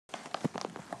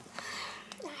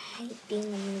hate being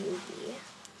a newbie.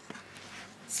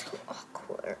 So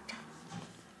awkward.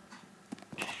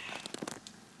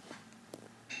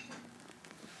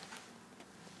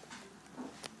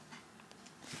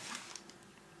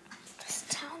 This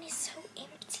town is so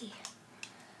empty.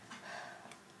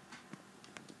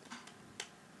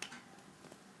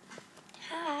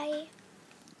 Hi.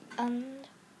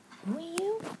 Who are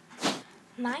you?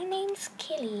 My name's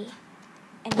Kelly.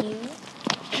 And you?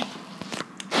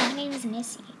 My name's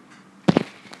Nessie.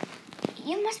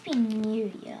 You must be new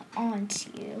here, aren't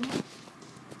you?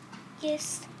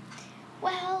 Yes.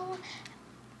 Well,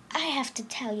 I have to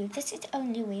tell you, this is the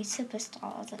only way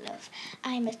superstars live.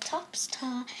 I'm a top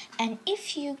star, and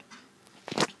if you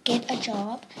get a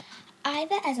job,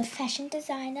 either as a fashion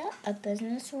designer, a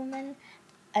businesswoman,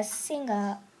 a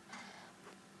singer,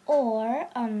 or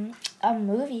a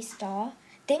movie star,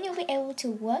 then you'll be able to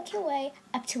work your way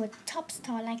up to a top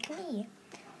star like me.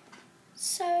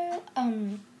 So,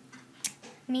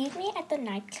 meet me at the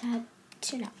nightclub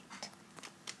tonight.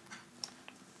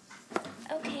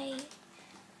 Okay.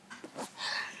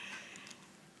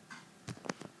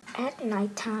 At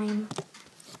nighttime.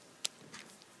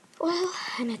 Well,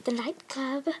 I'm at the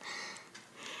nightclub.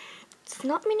 It's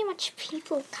not much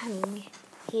people coming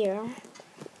here.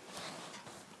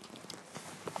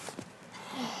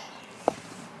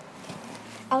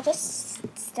 I'll just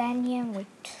stand here and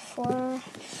wait for,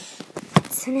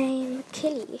 what's her name,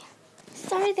 Kelly.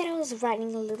 Sorry that I was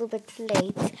running a little bit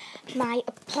late. My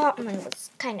apartment was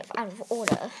kind of out of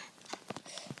order.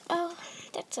 Oh,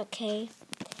 that's okay.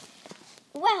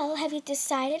 Well, have you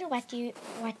decided what you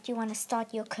want to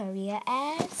start your career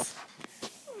as?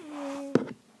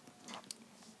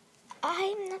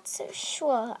 I'm not so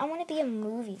sure. I want to be a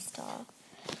movie star.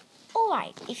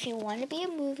 Alright, if you want to be a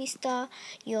movie star,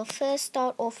 you'll first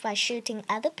start off by shooting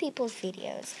other people's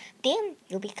videos. Then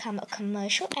you'll become a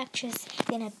commercial actress,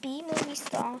 then a B-movie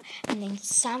star, and then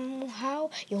somehow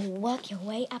you'll work your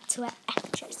way up to an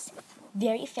actress.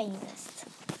 Very famous.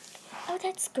 Oh,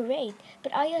 that's great.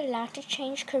 But are you allowed to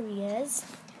change careers?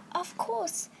 Of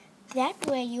course. That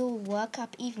way you'll work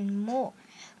up even more.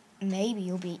 Maybe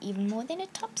you'll be even more than a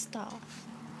top star.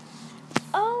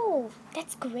 Oh,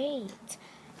 that's great.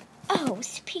 Oh,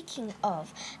 speaking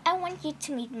of, I want you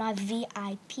to meet my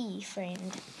VIP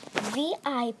friend.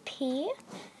 VIP?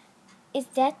 Is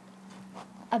that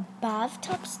above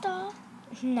top star?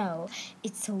 No,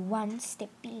 it's one step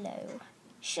below.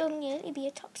 She'll nearly be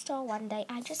a top star one day,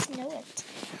 I just know it.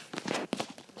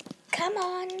 Come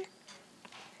on.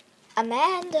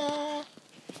 Amanda.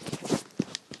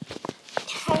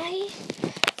 Hi.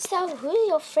 So, who's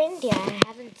your friend here? I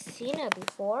haven't seen her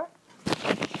before.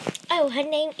 Oh, her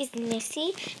name is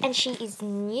Nessie, and she is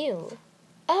new.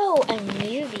 Oh, a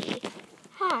newbie.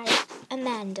 Hi,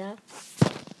 Amanda.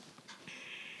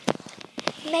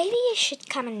 Maybe you should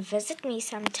come and visit me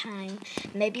sometime.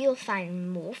 Maybe you'll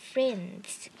find more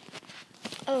friends.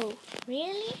 Oh,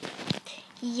 really?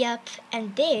 Yup,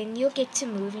 and then you'll get to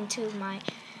move into my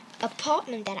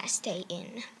apartment that I stay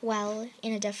in. Well,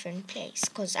 in a different place,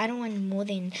 because I don't want more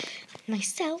than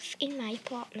myself in my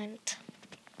apartment.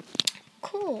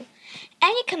 Cool.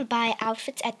 And you can buy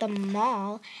outfits at the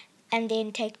mall and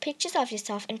then take pictures of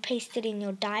yourself and paste it in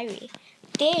your diary.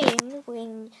 Then,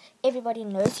 when everybody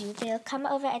knows you, they'll come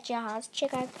over at your house,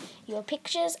 check out your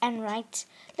pictures, and write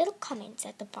little comments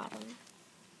at the bottom.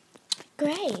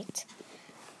 Great.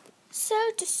 So,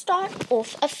 to start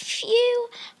off, a few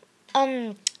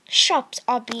shops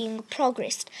are being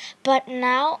progressed. But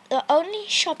now, the only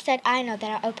shops that I know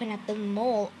that are open at the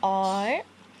mall are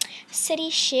City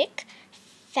Chic,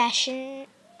 Fashion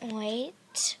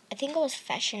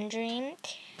Dream,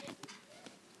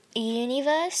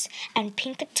 Universe, and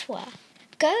Pinkatua.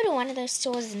 Go to one of those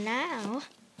stores now.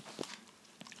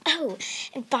 Oh,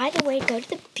 and by the way, go to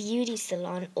the beauty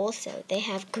salon also. They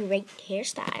have great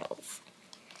hairstyles.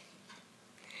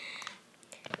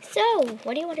 So,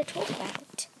 what do you want to talk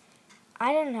about?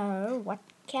 I don't know. What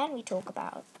can we talk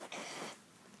about?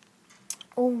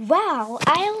 Well,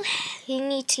 I'll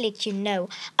need to let you know.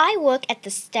 I work at the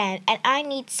stand and I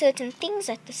need certain things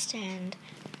at the stand.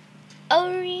 Oh,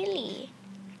 really?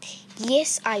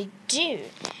 Yes, I do.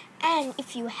 And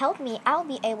if you help me, I'll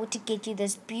be able to get you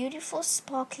this beautiful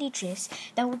sparkly dress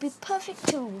that will be perfect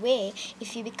to wear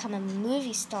if you become a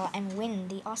movie star and win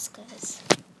the Oscars.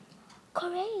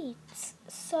 Great.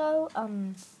 So,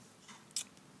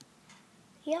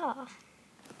 yeah.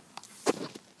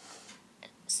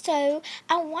 So,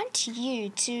 I want you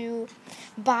to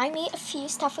buy me a few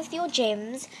stuff with your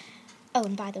gems. Oh,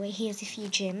 and by the way, here's a few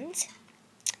gems.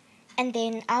 And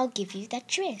then I'll give you that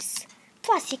dress.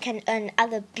 Plus, you can earn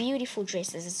other beautiful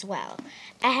dresses as well.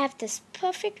 I have this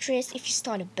perfect dress if you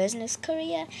start a business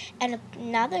career, and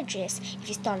another dress if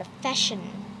you start a fashion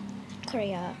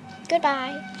career.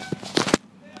 Goodbye.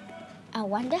 I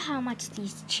wonder how much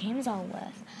these gems are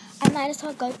worth. I might as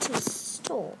well go to a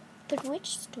store. But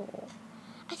which store?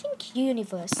 I think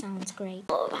Universe sounds great.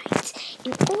 Alright,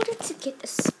 in order to get a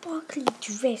sparkly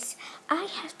dress, I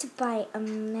have to buy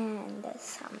Amanda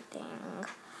something.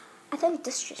 I think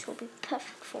this dress will be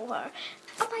perfect for her.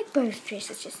 I'll buy both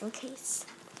dresses just in case.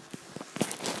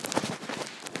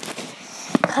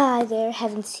 Hi there,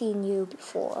 haven't seen you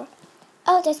before.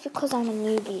 Oh, that's because I'm a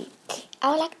newbie.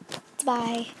 I would like to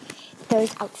buy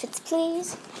those outfits,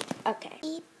 please. Okay.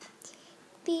 Beep,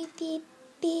 beep, beep,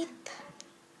 beep.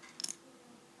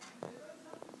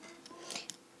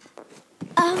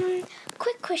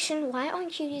 Quick question. Why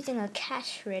aren't you using a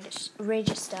cash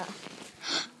register?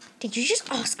 Did you just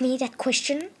ask me that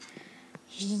question?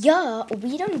 Yeah,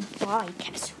 we don't buy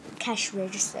cash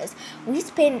registers. We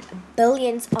spend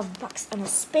billions of bucks on a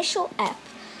special app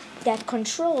that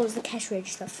controls the cash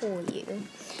register for you.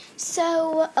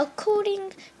 So,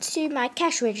 according to my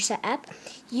cash register app,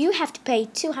 you have to pay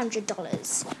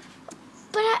 $200.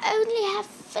 But I only have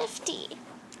 50.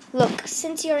 Look,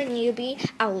 since you're a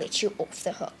newbie, I'll let you off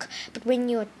the hook. But when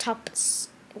you're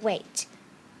wait.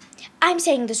 I'm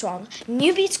saying this wrong.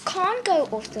 Newbies can't go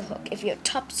off the hook. If you're a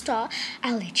top star,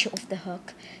 I'll let you off the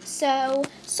hook. So,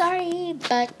 sorry,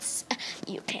 but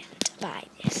you can't buy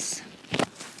this.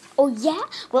 Oh, yeah?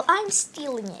 Well, I'm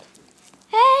stealing it.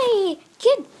 Hey,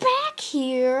 get back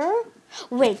here.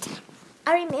 Wait,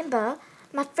 I remember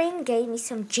my friend gave me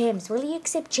some gems. Will you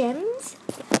accept gems?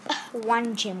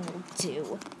 One gem will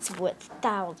do. It's worth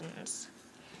thousands.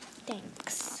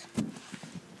 Thanks.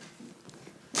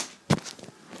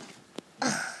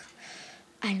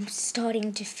 I'm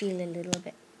starting to feel a little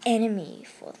bit enemy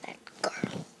for that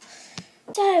girl.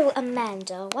 So,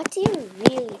 Amanda, what do you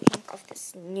really think of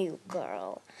this new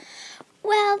girl?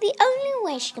 Well, the only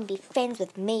way she can be friends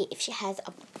with me if she has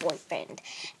a boyfriend.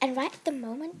 And right at the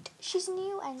moment, she's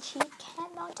new and she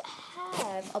cannot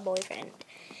have a boyfriend.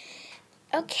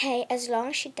 Okay, as long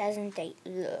as she doesn't date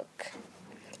Luke.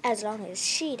 As long as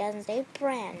she doesn't date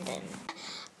Brandon.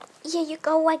 Here you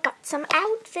go, I got some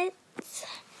outfits.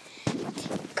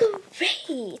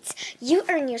 Great! You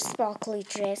earn your sparkly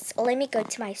dress. Let me go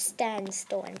to my stand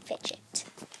store and fetch it.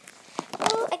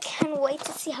 Oh, I can't wait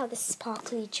to see how the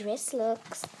sparkly dress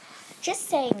looks. Just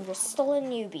saying, you're still a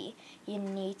newbie. You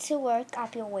need to work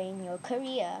up your way in your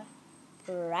career.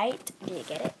 Right? Do you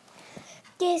get it?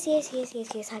 Yes,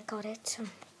 I got it.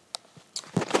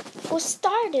 For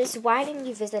starters, why didn't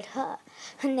you visit her?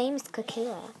 Her name's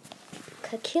Kakila.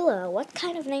 Kakila? What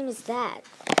kind of name is that?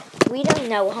 We don't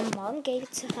know. Her mom gave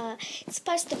it to her. It's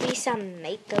supposed to be some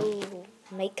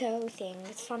Mako thing.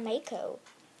 It's from Mako.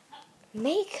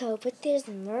 Mako, but there's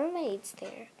mermaids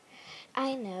there.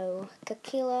 I know.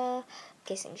 Kakila,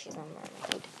 guessing she's a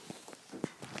mermaid.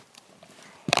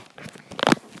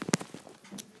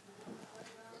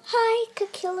 Hi,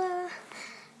 Kakila.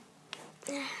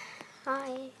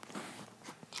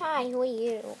 Hi, who are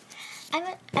you? I'm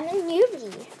a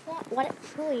newbie.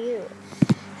 Who are you?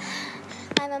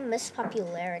 I'm a Miss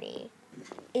Popularity.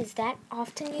 Is that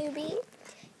after newbie?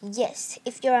 Yes,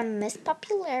 if you're a Miss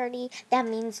Popularity, that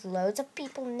means loads of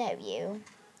people know you.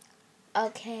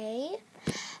 Okay.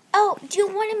 Oh, do you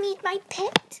want to meet my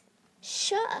pet?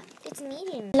 Sure, let's meet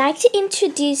him. I'd like to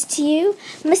introduce to you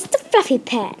Mr. Fluffy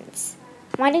Pants.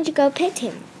 Why don't you go pet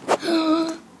him?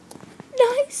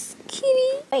 Nice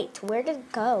kitty. Wait, where did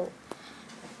it go?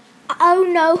 Oh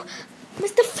no,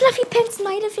 Mr. Fluffy Pants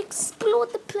might have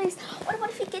explored the place. What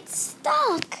if he gets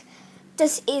stuck?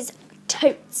 This is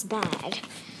totes bad.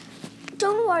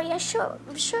 Don't worry, I'm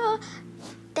sure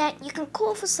that you can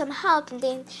call for some help and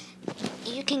then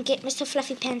you can get Mr.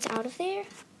 Fluffy Pants out of there.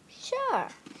 Sure.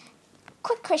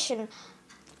 Quick question.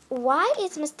 Why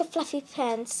is Mr. Fluffy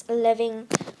Pants living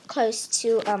close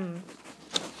to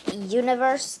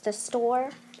Universe, the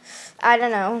store? I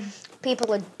don't know.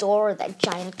 People adore that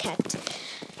giant cat.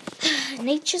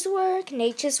 Nature's work,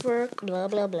 blah,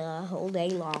 blah, blah, all day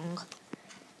long.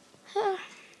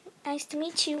 Nice to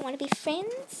meet you. Want to be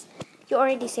friends? You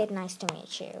already said nice to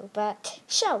meet you, but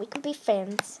sure, we could be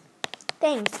friends.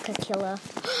 Thanks, Kakila.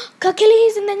 Kakila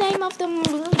is in the name of the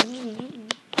moon.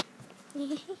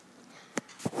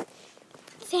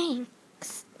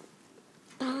 Thanks.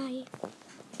 Bye.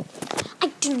 I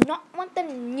do not want the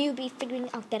newbie figuring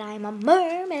out that I'm a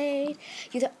mermaid.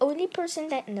 You're the only person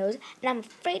that knows, and I'm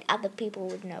afraid other people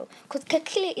would know. Because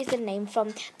Kakila is the name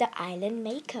from the island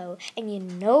Mako. And you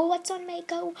know what's on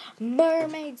Mako?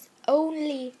 Mermaids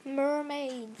only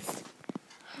mermaids.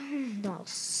 No,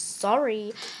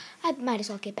 sorry. I might as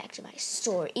well get back to my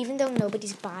store, even though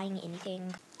nobody's buying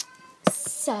anything.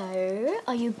 So,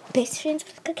 are you best friends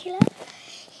with Kakila?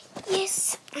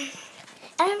 Yes. And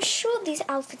I'm sure these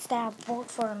outfits that I bought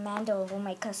for Amanda will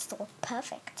make her store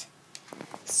perfect.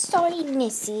 Sorry,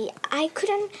 Nessie, I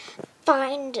couldn't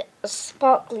find a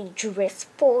sparkly dress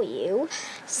for you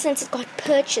since it got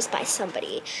purchased by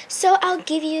somebody. So I'll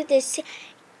give you this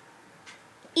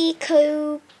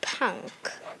eco-punk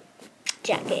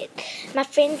jacket. My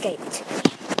friend gave it to me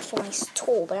for my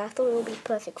store, but I thought it would be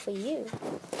perfect for you.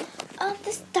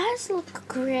 This does look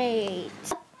great.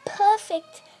 A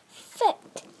perfect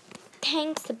fit.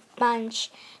 Thanks a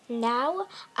bunch. Now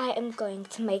I am going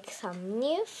to make some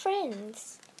new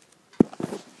friends.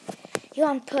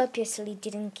 You purposely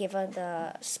didn't give her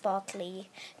the sparkly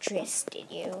dress, did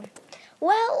you?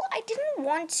 Well, I didn't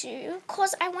want to,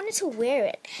 because I wanted to wear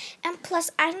it. And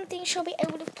plus, I don't think she'll be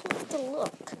able to pull off the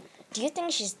look. Do you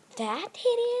think she's that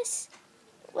hideous?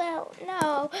 Well,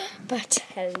 no, but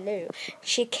hello,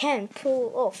 she can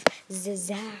pull off the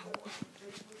Zao.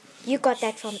 You got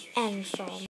that from Anne from.